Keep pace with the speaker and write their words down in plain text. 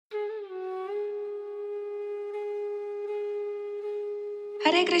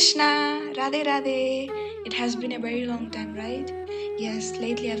Hare Krishna, Radhe Radhe. It has been a very long time, right? Yes,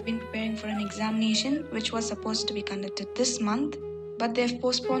 lately I've been preparing for an examination which was supposed to be conducted this month, but they've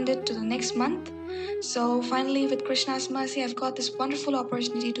postponed it to the next month. So finally, with Krishna's mercy, I've got this wonderful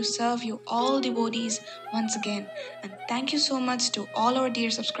opportunity to serve you all devotees once again. And thank you so much to all our dear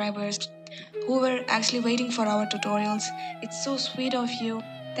subscribers who were actually waiting for our tutorials. It's so sweet of you.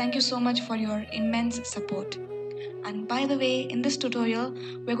 Thank you so much for your immense support. And by the way, in this tutorial,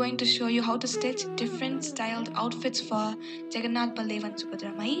 we're going to show you how to stitch different styled outfits for Jagannath Baladev and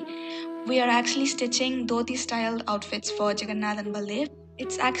Subhadrama. We are actually stitching Dhoti styled outfits for Jagannath and Baladev.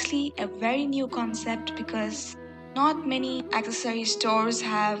 It's actually a very new concept because not many accessory stores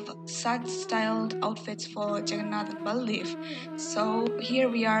have such styled outfits for Jagannath and Baladev. So here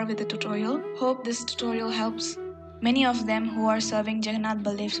we are with the tutorial. Hope this tutorial helps many of them who are serving Jagannath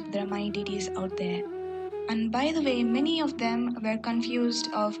Baladev Subhadrama deities out there. And by the way, many of them were confused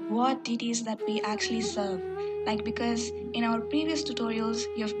of what deities that we actually serve. Like because in our previous tutorials,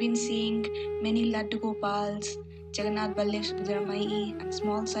 you've been seeing many Laddu Gopals, Jagannath Baladev Subhadrama and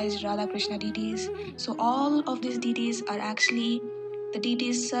small sized Radha Krishna deities. So all of these deities are actually the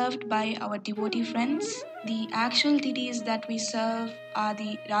deities served by our devotee friends. The actual deities that we serve are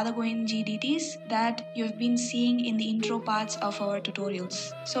the Radha Goenji deities that you've been seeing in the intro parts of our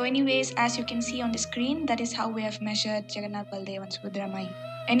tutorials. So anyways, as you can see on the screen, that is how we have measured Jagannath Baladev and Subhadrama.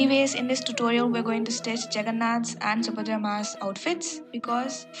 Anyways, in this tutorial, we're going to stitch Jagannath's and Subhadrama's outfits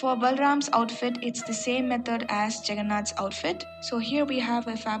because for Balram's outfit, it's the same method as Jagannath's outfit. So here we have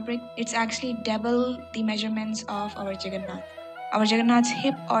a fabric. It's actually double the measurements of our Jagannath. Our Jagannath's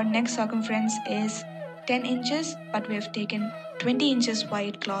hip or neck circumference is 10 inches, but we have taken 20 inches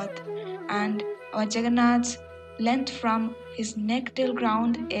white cloth, and our Jagannath's length from his neck till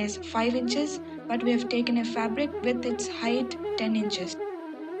ground is 5 inches, but we have taken a fabric with its height 10 inches.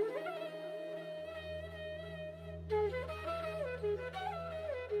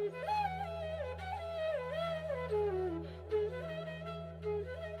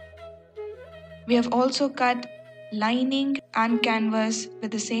 We have also cut lining and canvas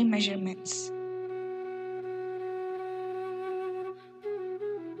with the same measurements.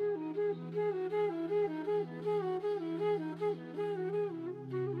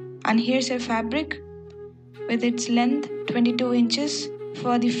 And here's a fabric with its length 22 inches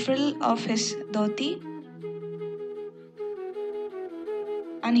for the frill of his dhoti.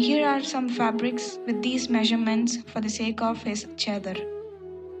 And here are some fabrics with these measurements for the sake of his chadar.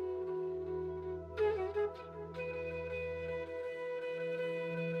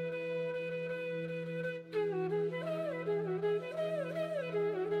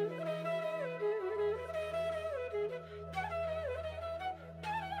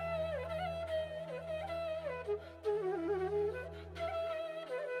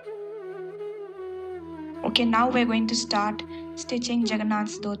 Okay, now we're going to start stitching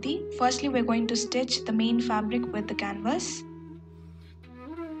Jagannath's dhoti. Firstly, we're going to stitch the main fabric with the canvas.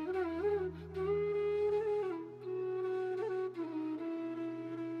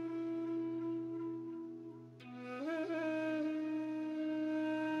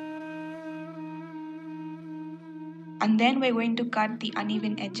 And then we're going to cut the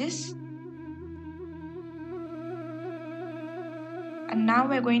uneven edges. And now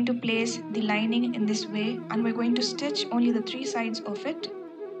we're going to place the lining in this way, and we're going to stitch only the 3 sides of it.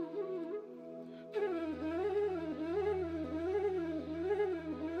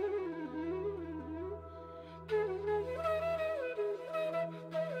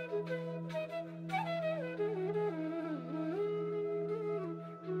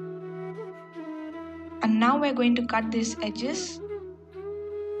 And now we're going to cut these edges.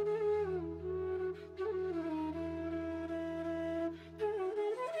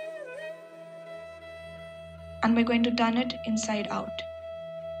 And we're going to turn it inside out.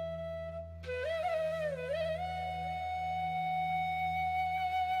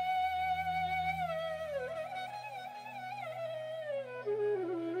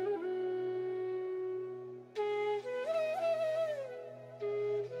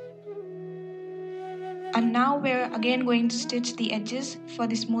 And now we're again going to stitch the edges for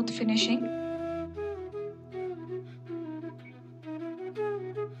the smooth finishing.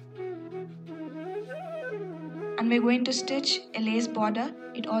 And we're going to stitch a lace border.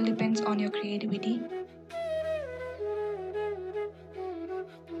 It all depends on your creativity.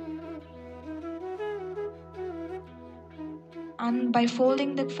 And by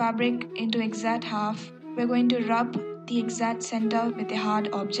folding the fabric into exact half, we're going to rub the exact center with a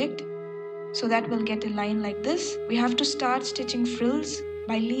hard object. So that will get a line like this. We have to start stitching frills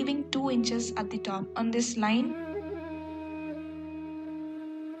by leaving 2 inches at the top on this line.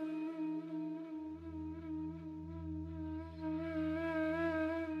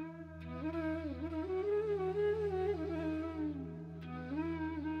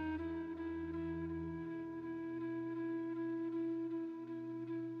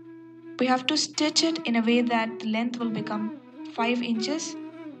 We have to stitch it in a way that the length will become 5 inches,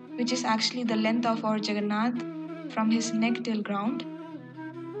 which is actually the length of our Jagannath from his neck till ground.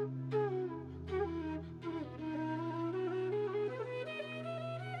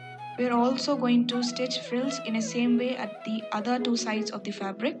 We are also going to stitch frills in the same way at the other two sides of the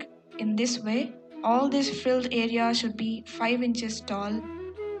fabric. In this way, all this frilled area should be 5 inches tall.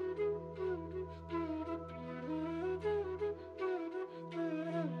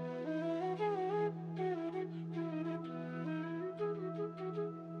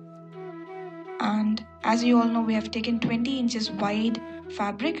 And as you all know, we have taken 20 inches wide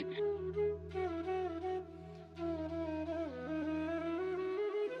fabric.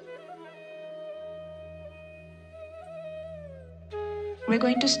 We're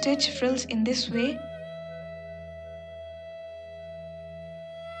going to stitch frills in this way.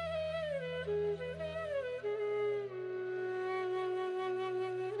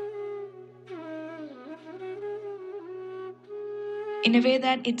 In a way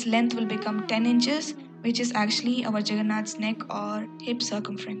that its length will become 10 inches, which is actually our Jagannath's neck or hip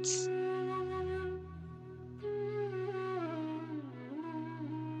circumference.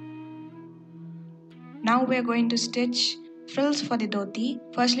 Now we are going to stitch frills for the dhoti.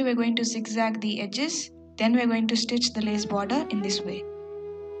 Firstly, we are going to zigzag the edges. Then we are going to stitch the lace border in this way.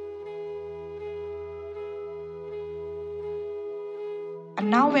 And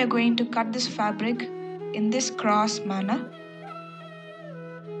now we are going to cut this fabric in this cross manner.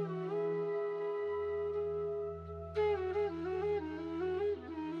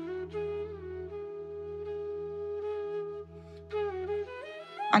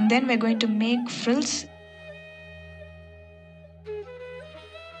 And then we are going to make frills.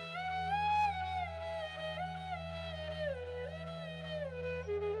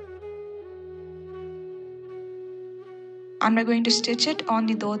 And we're going to stitch it on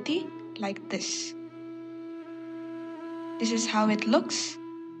the dhoti like this. This is how it looks.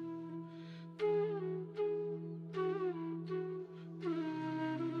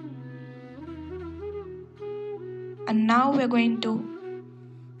 And now we're going to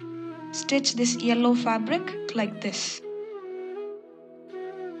stitch this yellow fabric like this.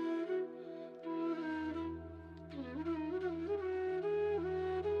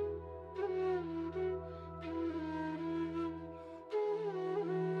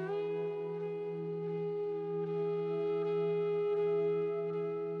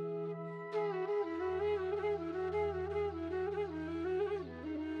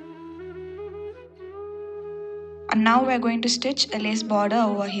 And now we're going to stitch a lace border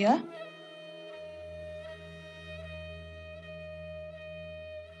over here.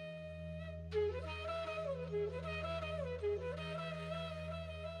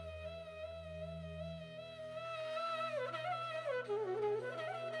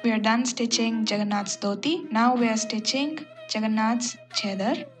 We are done stitching Jagannath's dhoti. Now we are stitching Jagannath's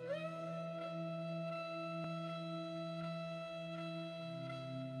chedar.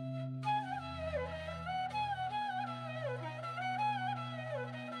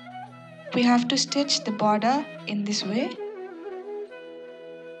 We have to stitch the border in this way.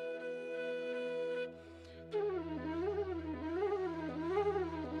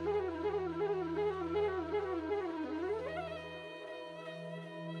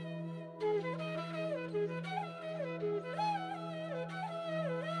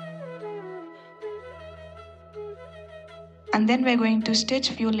 And then we're going to stitch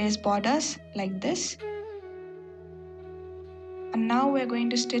few lace borders like this. And now we're going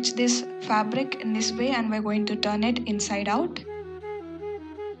to stitch this fabric in this way and we're going to turn it inside out.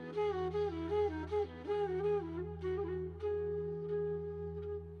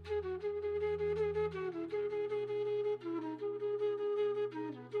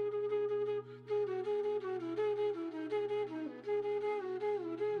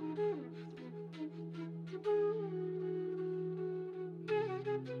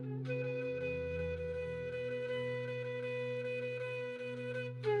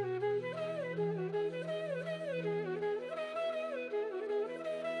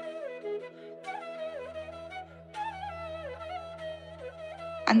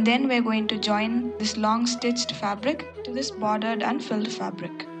 And then we're going to join this long stitched fabric to this bordered and filled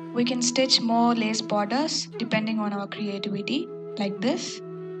fabric. We can stitch more lace borders depending on our creativity, like this.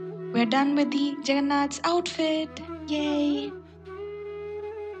 We're done with the Jagannath's outfit. Yay!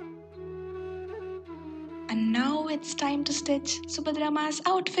 And now it's time to stitch Subhadrama's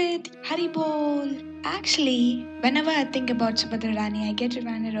outfit. Hari bol! Actually, whenever I think about Subhadrani, I get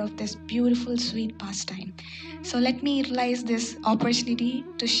reminded of this beautiful, sweet pastime. So let me utilize this opportunity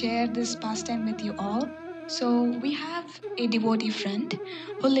to share this pastime with you all. So we have a devotee friend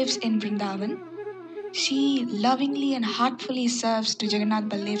who lives in Vrindavan. She lovingly and heartfully serves to Jagannath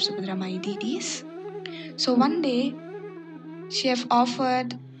Baladev Subhadrama deities. So one day, she have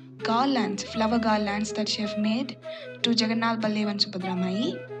offered garlands, flower garlands that she have made to Jagannath Baladev and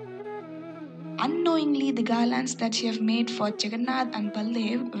Subhadramai. Unknowingly, the garlands that she have made for Jagannath and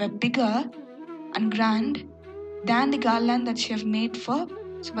Baladev were bigger and grand than the garland that she have made for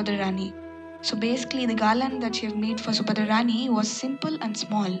Subhadrani. So basically, the garland that she have made for Subhadrani was simple and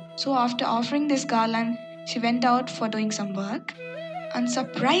small. So after offering this garland, she went out for doing some work. And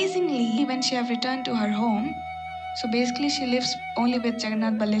surprisingly, when she have returned to her home, so basically she lives only with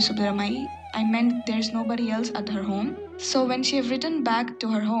Jagannath Baladev Subhadrami. I meant there's nobody else at her home. So when she have returned back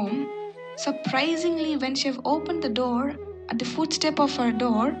to her home, surprisingly when she have opened the door, at the footstep of her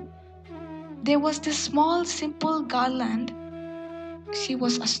door, there was this small simple garland. She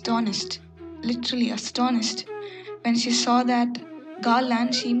was astonished, literally astonished. When she saw that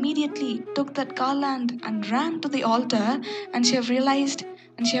garland, she immediately took that garland and ran to the altar, and she have realized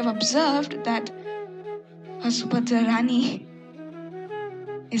and she have observed that her Subhadrani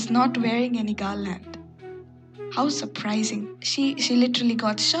is not wearing any garland. How surprising. She literally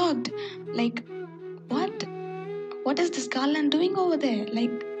got shocked. Like, what? What is this garland doing over there?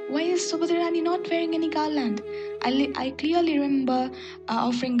 Like, why is Subhadrani not wearing any garland? I clearly remember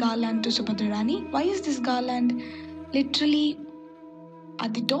offering garland to Subhadrani. Why is this garland literally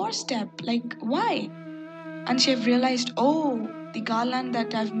at the doorstep? Like, why? And she have realized, oh, the garland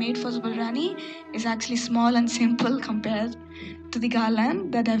that I've made for Subhadrani is actually small and simple compared to the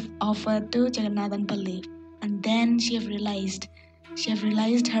garland that I've offered to Jagannath and Baladev. And then she have realized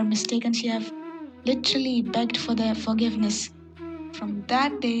her mistake, and she have literally begged for their forgiveness. From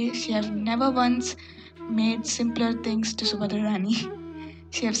that day, she have never once made simpler things to Subhadrani.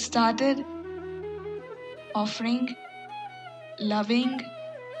 She have started offering, loving,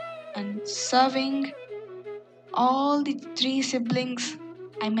 and serving all the three siblings.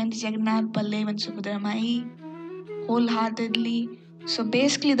 I meant Jagannath, Baladev, and Subhadramai wholeheartedly. So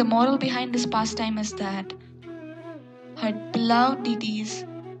basically, the moral behind this pastime is that her beloved deities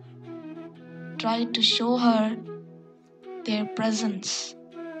tried to show her their presence.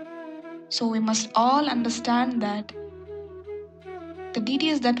 So we must all understand that the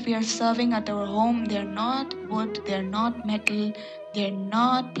deities that we are serving at our home, they are not wood, they are not metal, they are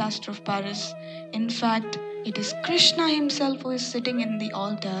not plaster of Paris. In fact, it is Krishna himself who is sitting in the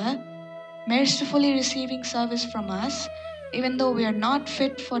altar, mercifully receiving service from us, even though we are not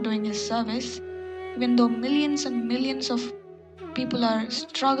fit for doing his service, even though millions and millions of people are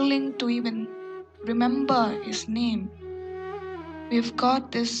struggling to even remember his name. We've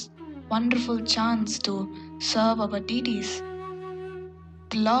got this wonderful chance to serve our deities.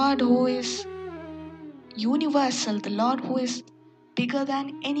 The Lord who is universal, the Lord who is bigger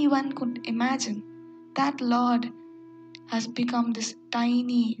than anyone could imagine, that Lord has become this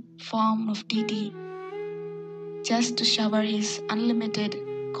tiny form of deity just to shower his unlimited,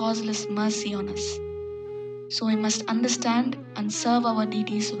 causeless mercy on us. So we must understand and serve our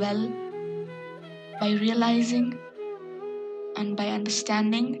deities well by realizing and by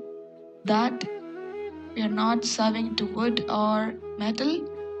understanding that we are not serving to wood or metal,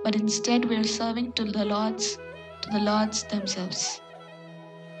 but instead we are serving to the Lords themselves.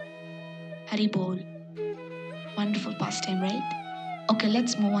 Hari Bol. Wonderful pastime, right? Okay,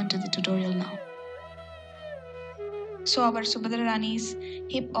 let's move on to the tutorial now. So our Subhadrani's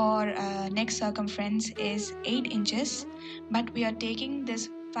hip or neck circumference is 8 inches, but we are taking this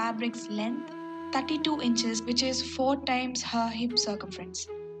fabric's length 32 inches, which is 4 times her hip circumference.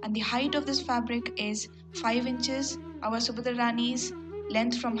 And the height of this fabric is 5 inches. Our Subhadrani's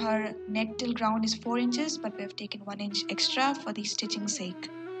length from her neck till ground is 4 inches, but we have taken 1 inch extra for the stitching sake.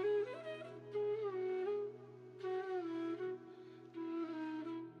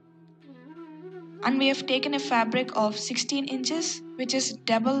 And we have taken a fabric of 16 inches, which is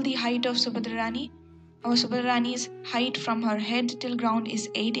double the height of Subhadrani. Our Subhadrani's height from her head till ground is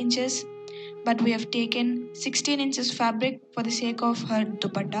 8 inches, but we have taken 16 inches fabric for the sake of her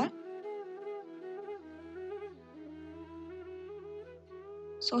dupatta.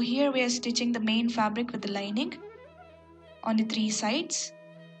 So here we are stitching the main fabric with the lining on the 3 sides.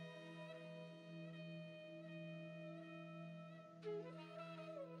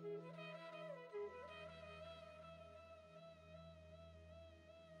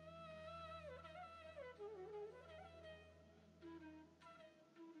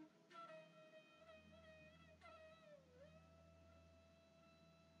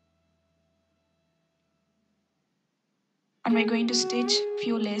 And we're going to stitch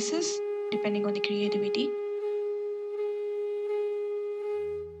few laces. depending on the creativity.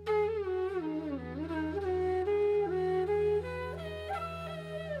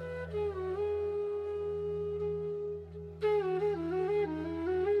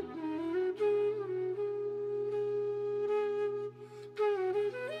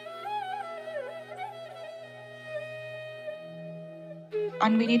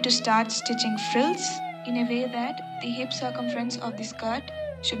 And we need to start stitching frills in a way that the hip circumference of the skirt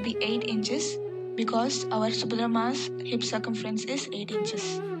should be 8 inches because our Subhadrama's hip circumference is 8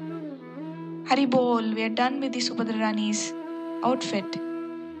 inches. Hari Bol, we are done with the Subhadrani's outfit.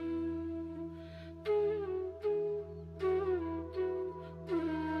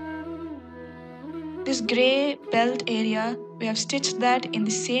 This grey belt area, we have stitched that in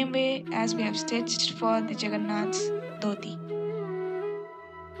the same way as we have stitched for the Jagannath's Dhoti.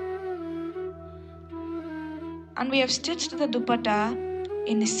 And we have stitched the dupatta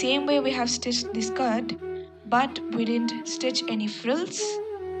in the same way we have stitched the skirt, but we didn't stitch any frills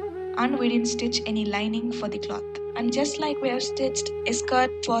and we didn't stitch any lining for the cloth. And just like we have stitched a skirt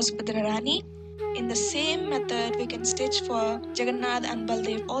for Subhadrani, in the same method we can stitch for Jagannath and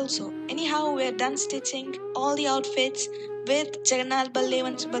Baladev also. Anyhow, we are done stitching all the outfits with Jagannath, Baladev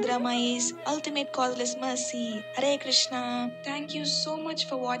and Subhadrama's ultimate causeless mercy. Hare Krishna. Thank you so much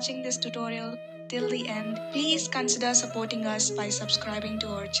for watching this tutorial till the end. Please consider supporting us by subscribing to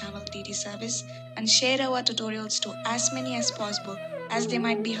our channel Deity service and share our tutorials to as many as possible, as they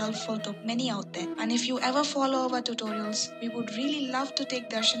might be helpful to many out there. And if you ever follow our tutorials, we would really love to take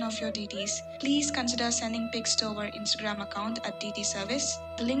darshan of your deities. Please consider sending pics to our Instagram account at Deity service.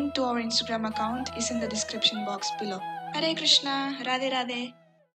 The link to our Instagram account is in the description box below. Hare Krishna, Radhe Radhe.